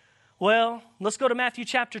 Well, let's go to Matthew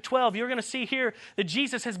chapter 12. You're going to see here that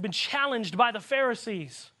Jesus has been challenged by the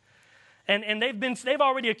Pharisees. And they've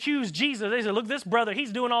already accused Jesus. They said, "Look, this brother,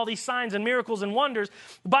 he's doing all these signs and miracles and wonders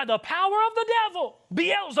by the power of the devil,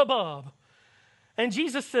 Beelzebub." And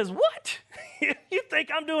Jesus says, "What? You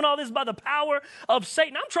think I'm doing all this by the power of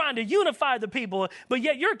Satan? I'm trying to unify the people, but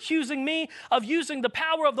yet you're accusing me of using the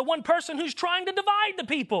power of the one person who's trying to divide the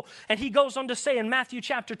people." And he goes on to say in Matthew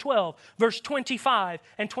chapter 12, verse 25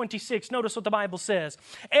 and 26, notice what the Bible says.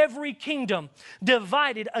 "Every kingdom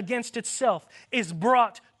divided against itself is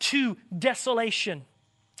brought to desolation,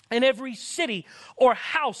 And every city or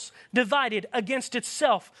house divided against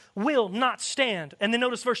itself will not stand. And then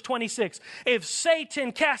notice verse 26. If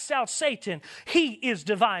Satan casts out Satan, he is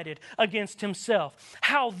divided against himself.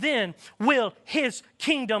 How then will his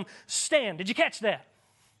kingdom stand? Did you catch that?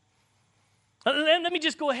 Let me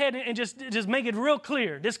just go ahead and just make it real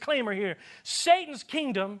clear. Disclaimer here. Satan's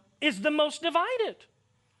kingdom is the most divided.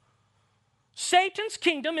 Satan's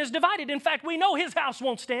kingdom is divided. In fact, we know his house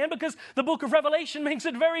won't stand because the book of Revelation makes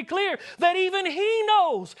it very clear that even he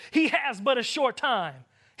knows he has but a short time.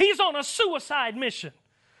 He's on a suicide mission.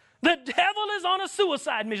 The devil is on a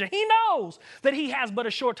suicide mission. He knows that he has but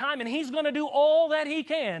a short time, and he's going to do all that he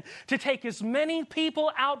can to take as many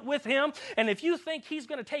people out with him. And if you think he's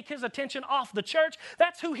going to take his attention off the church,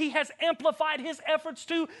 that's who he has amplified his efforts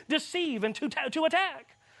to deceive and to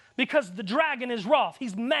attack. Because the dragon is wroth.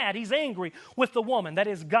 He's mad. He's angry with the woman. That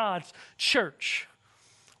is God's church.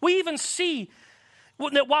 We even see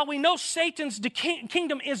that while we know Satan's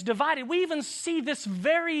kingdom is divided, we even see this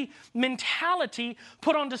very mentality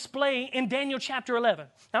put on display in Daniel chapter 11.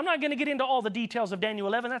 Now, I'm not going to get into all the details of Daniel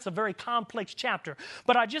 11. That's a very complex chapter.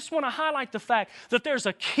 But I just want to highlight the fact that there's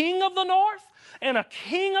a king of the north and a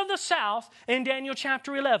king of the south in Daniel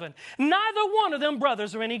chapter 11. Neither one of them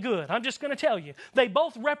brothers are any good. I'm just going to tell you. They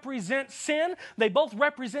both represent sin. They both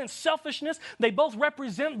represent selfishness. They both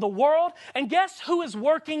represent the world. And guess who is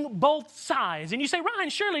working both sides? And you say, Ryan,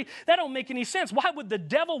 surely that don't make any sense. Why would the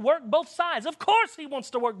devil work both sides? Of course he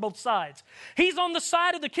wants to work both sides. He's on the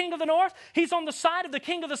side of the king of the north. He's on the side of the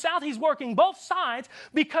king of the south. He's working both sides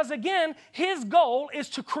because, again, his goal is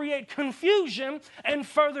to create confusion and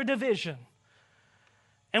further division.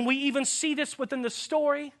 And we even see this within the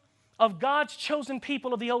story of God's chosen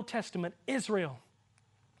people of the Old Testament, Israel.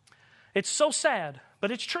 It's so sad,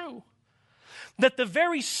 but it's true, that the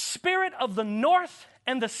very spirit of the north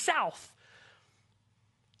and the south,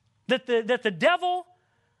 that the devil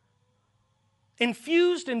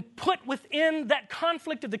infused and put within that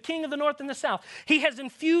conflict of the king of the north and the south, he has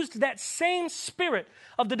infused that same spirit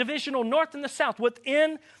of the divisional north and the south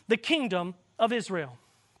within the kingdom of Israel.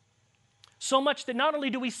 So much that not only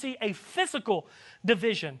do we see a physical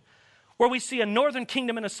division, where we see a northern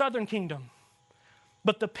kingdom and a southern kingdom,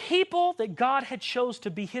 but the people that God had chose to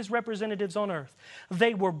be his representatives on earth,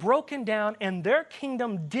 they were broken down and their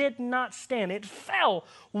kingdom did not stand. It fell.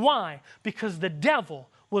 Why? Because the devil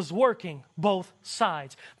was working both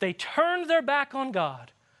sides. They turned their back on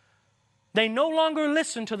God. They no longer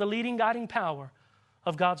listened to the leading, guiding power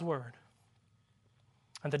of God's word.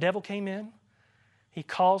 And the devil came in. He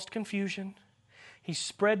caused confusion, he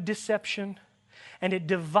spread deception, and it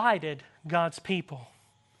divided God's people.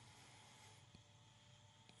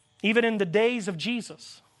 Even in the days of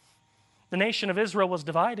Jesus, the nation of Israel was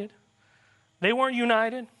divided. They weren't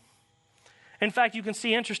united. In fact, you can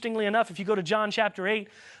see, interestingly enough, if you go to John chapter 8,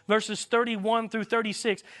 verses 31 through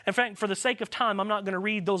 36. In fact, for the sake of time, I'm not going to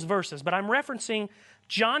read those verses, but I'm referencing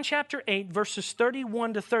John chapter 8, verses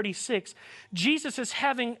 31 to 36, Jesus is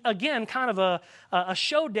having, again, kind of a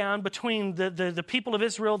showdown between the people of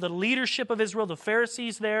Israel, the leadership of Israel, the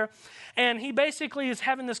Pharisees there. And he basically is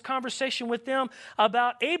having this conversation with them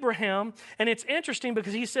about Abraham. And it's interesting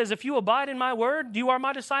because he says, if you abide in my word, you are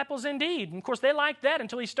my disciples indeed. And of course, they liked that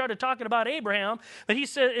until he started talking about Abraham. But he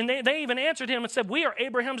said, and they even answered him and said, we are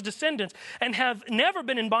Abraham's descendants and have never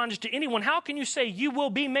been in bondage to anyone. How can you say you will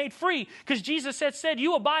be made free? Because Jesus had said,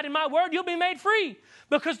 you abide in my word, you'll be made free,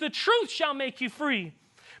 because the truth shall make you free.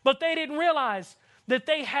 But they didn't realize that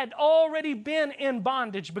they had already been in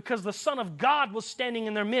bondage because the Son of God was standing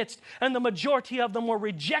in their midst, and the majority of them were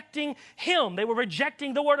rejecting him. They were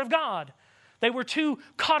rejecting the word of God. They were too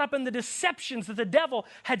caught up in the deceptions that the devil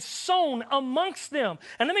had sown amongst them.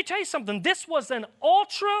 And let me tell you something. This was an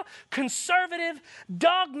ultra-conservative,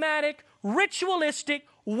 dogmatic, ritualistic,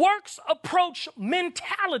 works approach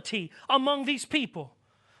mentality among these people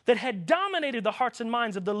that had dominated the hearts and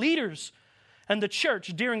minds of the leaders and the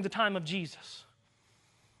church during the time of Jesus.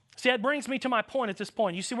 See, that brings me to my point at this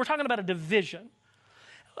point. You see, we're talking about a division.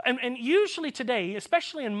 And usually today,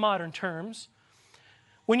 especially in modern terms,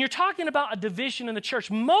 when you're talking about a division in the church,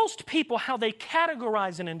 most people, how they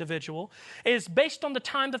categorize an individual is based on the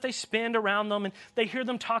time that they spend around them, and they hear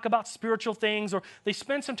them talk about spiritual things, or they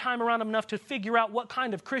spend some time around them enough to figure out what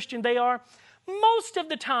kind of Christian they are. Most of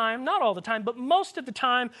the time, not all the time, but most of the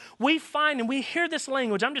time, we find and we hear this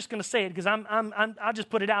language. I'm just going to say it because I'll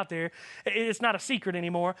just put it out there. It's not a secret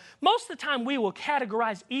anymore. Most of the time, we will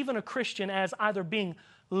categorize even a Christian as either being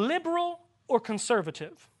liberal or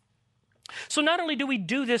conservative. So not only do we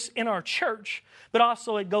do this in our church, but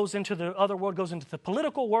also it goes into the other world, goes into the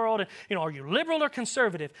political world. And, are you liberal or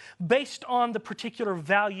conservative? Based on the particular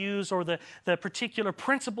values or the particular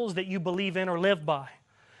principles that you believe in or live by.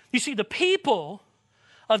 You see, the people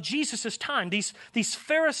of Jesus' time, these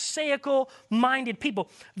Pharisaical-minded people,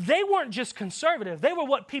 they weren't just conservative. They were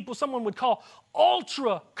what someone would call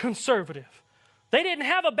ultra-conservative. They didn't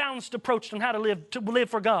have a balanced approach on how to live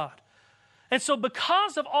for God. And so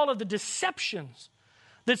because of all of the deceptions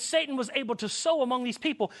that Satan was able to sow among these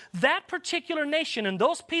people, that particular nation and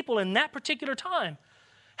those people in that particular time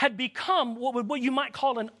had become what you might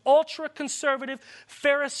call an ultra-conservative,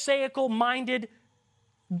 Pharisaical-minded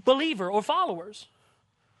believer or followers.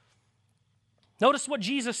 Notice what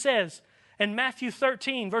Jesus says in Matthew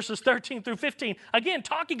 13, verses 13 through 15. Again,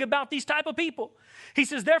 talking about these type of people. He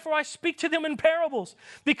says, therefore I speak to them in parables,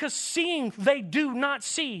 because seeing they do not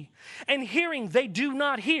see, and hearing they do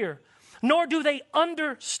not hear, nor do they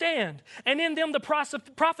understand. And in them the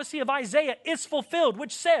prophecy of Isaiah is fulfilled,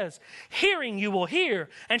 which says, hearing you will hear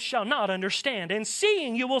and shall not understand, and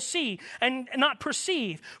seeing you will see and not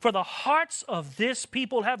perceive, for the hearts of this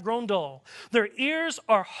people have grown dull. Their ears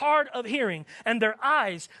are hard of hearing, and their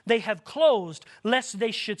eyes they have closed, lest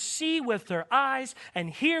they should see with their eyes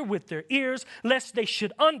and hear with their ears, lest they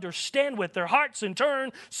should understand with their hearts and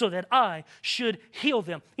turn, so that I should heal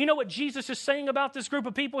them. You know what Jesus is saying about this group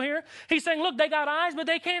of people here? He's saying, look, they got eyes, but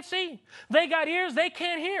they can't see. They got ears, they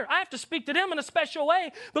can't hear. I have to speak to them in a special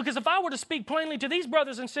way, because if I were to speak plainly to these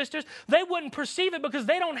brothers and sisters, they wouldn't perceive it, because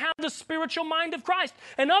they don't have the spiritual mind of Christ.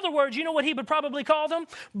 In other words, you know what he would probably call them?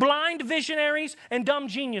 Blind visionaries and dumb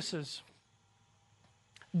geniuses.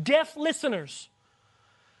 Deaf listeners.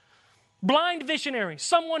 Blind visionaries.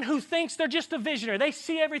 Someone who thinks they're just a visionary. They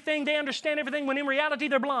see everything, they understand everything, when in reality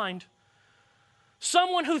they're blind.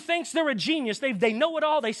 Someone who thinks they're a genius. They know it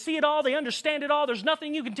all. They see it all. They understand it all. There's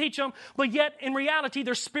nothing you can teach them. But yet, in reality,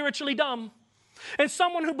 they're spiritually dumb. And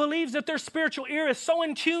someone who believes that their spiritual ear is so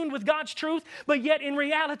in tune with God's truth, but yet, in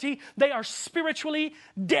reality, they are spiritually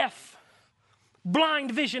deaf.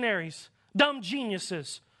 Blind visionaries. Dumb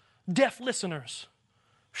geniuses. Deaf listeners.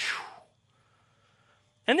 Whew.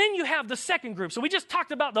 And then you have the second group. So we just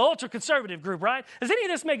talked about the ultra-conservative group, right? Is any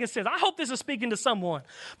of this making sense? I hope this is speaking to someone.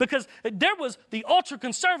 Because there was the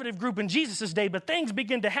ultra-conservative group in Jesus' day, but things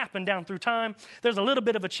begin to happen down through time. There's a little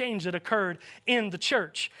bit of a change that occurred in the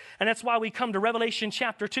church. And that's why we come to Revelation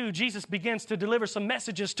chapter 2. Jesus begins to deliver some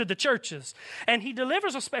messages to the churches. And he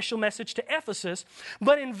delivers a special message to Ephesus.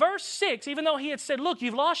 But in verse 6, even though he had said, look,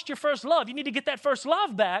 you've lost your first love. You need to get that first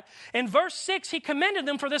love back. In verse 6, he commended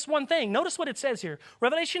them for this one thing. Notice what it says here.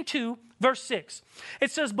 Revelation 2, verse 6.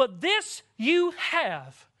 It says, but this you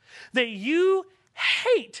have, that you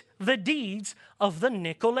hate the deeds of the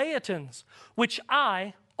Nicolaitans, which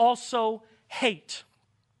I also hate.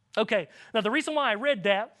 Okay, now the reason why I read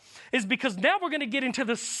that is because now we're going to get into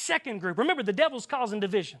the second group. Remember, the devil's causing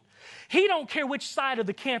division. He don't care which side of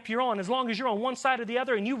the camp you're on, as long as you're on one side or the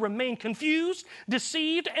other and you remain confused,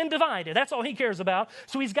 deceived, and divided. That's all he cares about.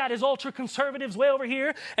 So he's got his ultra-conservatives way over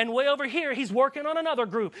here, and way over here he's working on another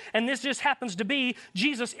group. And this just happens to be,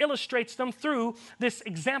 Jesus illustrates them through this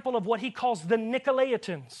example of what he calls the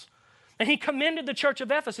Nicolaitans. And he commended the church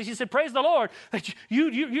of Ephesus. He said, praise the Lord, that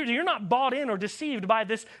you're not bought in or deceived by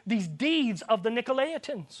these deeds of the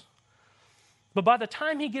Nicolaitans. But by the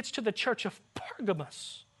time he gets to the church of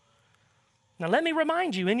Pergamos, now let me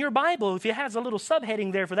remind you, in your Bible, if it has a little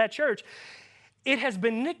subheading there for that church, it has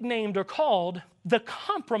been nicknamed or called the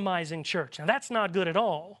compromising church. Now that's not good at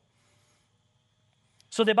all.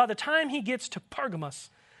 So that by the time he gets to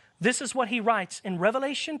Pergamos, this is what he writes in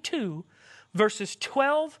Revelation 2, verses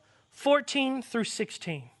 12, 14 through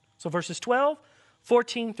 16. So verses 12,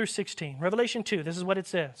 14 through 16. Revelation 2, this is what it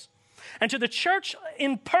says. And to the church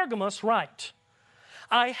in Pergamos write,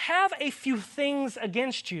 I have a few things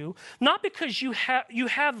against you, not because you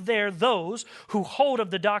have there those who hold of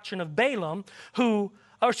the doctrine of Balaam,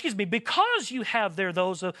 because you have there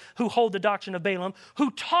those who hold the doctrine of Balaam,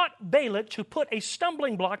 who taught Balak to put a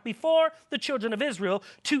stumbling block before the children of Israel,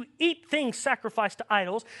 to eat things sacrificed to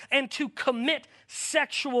idols, and to commit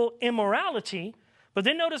sexual immorality. But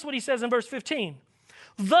then notice what he says in verse 15.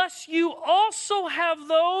 Thus you also have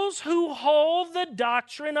those who hold the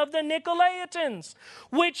doctrine of the Nicolaitans,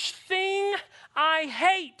 which thing I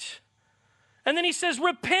hate. And then he says,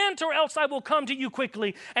 repent, or else I will come to you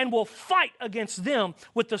quickly and will fight against them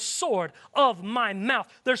with the sword of my mouth.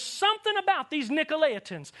 There's something about these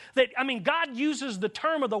Nicolaitans that, God uses the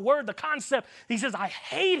term or the word, the concept. He says, I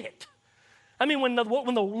hate it. When the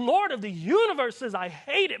Lord of the universe says, I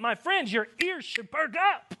hate it, my friends, your ears should perk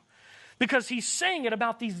up. because he's saying it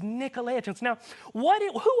about these Nicolaitans. Now,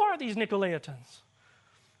 who are these Nicolaitans?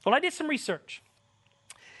 Well, I did some research.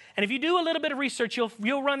 And if you do a little bit of research,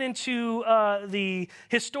 you'll run into the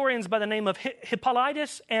historians by the name of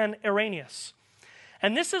Hippolytus and Irenaeus.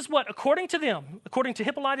 And this is what, according to them, according to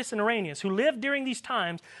Hippolytus and Irenaeus, who lived during these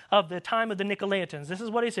times of the time of the Nicolaitans, this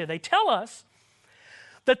is what they say. They tell us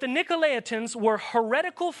that the Nicolaitans were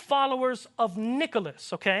heretical followers of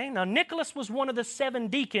Nicholas, okay? Now, Nicholas was one of the 7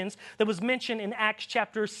 deacons that was mentioned in Acts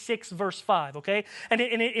chapter 6, verse 5, okay? And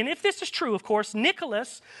if this is true, of course,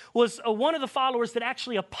 Nicholas was one of the followers that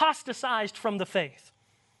actually apostatized from the faith.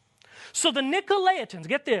 So the Nicolaitans,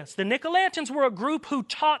 get this, the Nicolaitans were a group who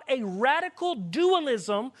taught a radical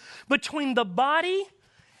dualism between the body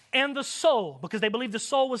and the soul, because they believed the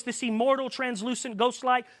soul was this immortal, translucent,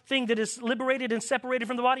 ghost-like thing that is liberated and separated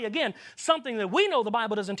from the body. Again, something that we know the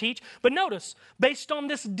Bible doesn't teach. But notice, based on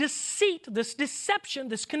this deceit, this deception,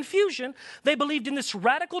 this confusion, they believed in this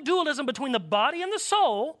radical dualism between the body and the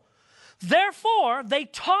soul. Therefore, they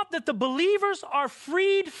taught that the believers are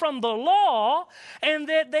freed from the law and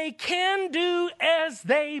that they can do as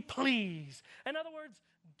they please. In other words,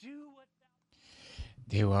 do what...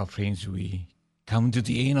 There are friends, we come to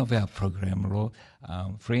the end of our program, Lord.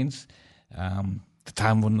 Friends, the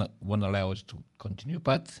time won't allow us to continue,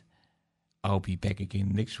 but I'll be back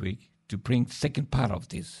again next week to bring the second part of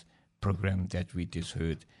this program that we just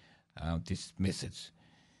heard, this message.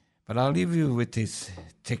 But I'll leave you with this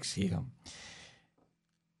text here.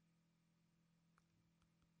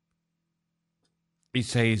 It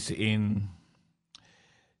says in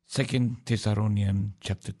 2 Thessalonians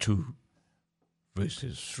chapter 2,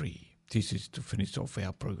 verses 3. This is to finish off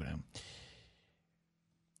our program.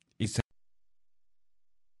 It says,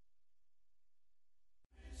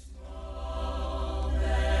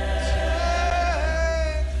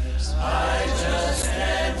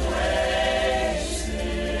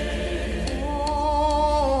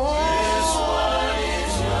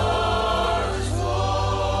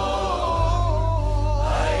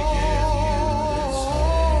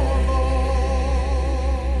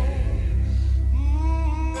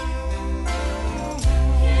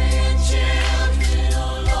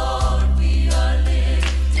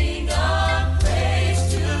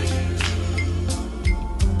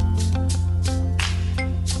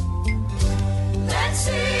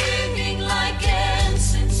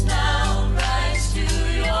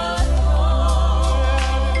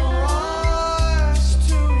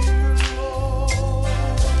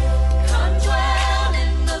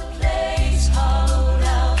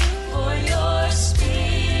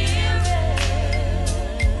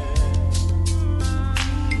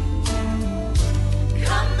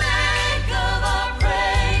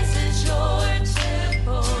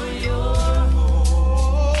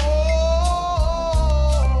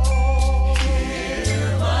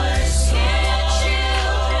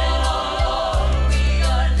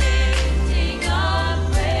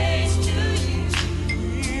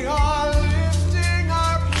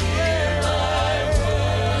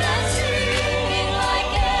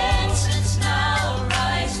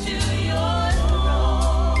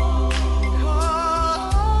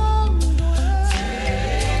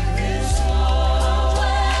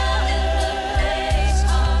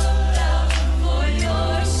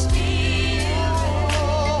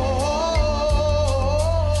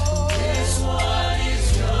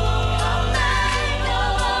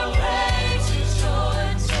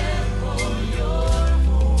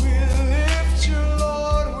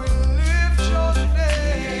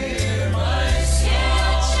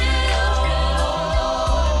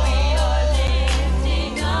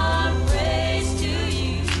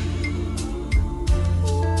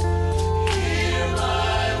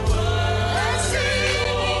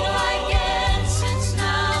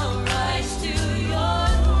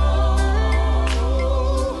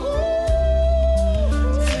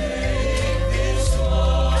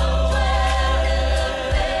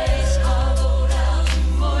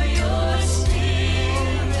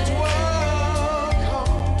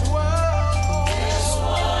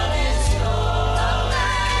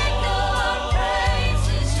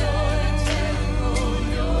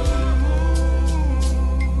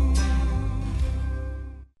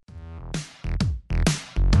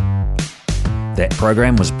 That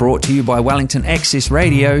program was brought to you by Wellington Access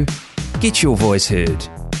Radio. Get your voice heard.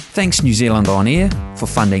 Thanks New Zealand On Air for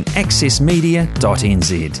funding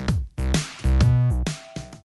accessmedia.nz.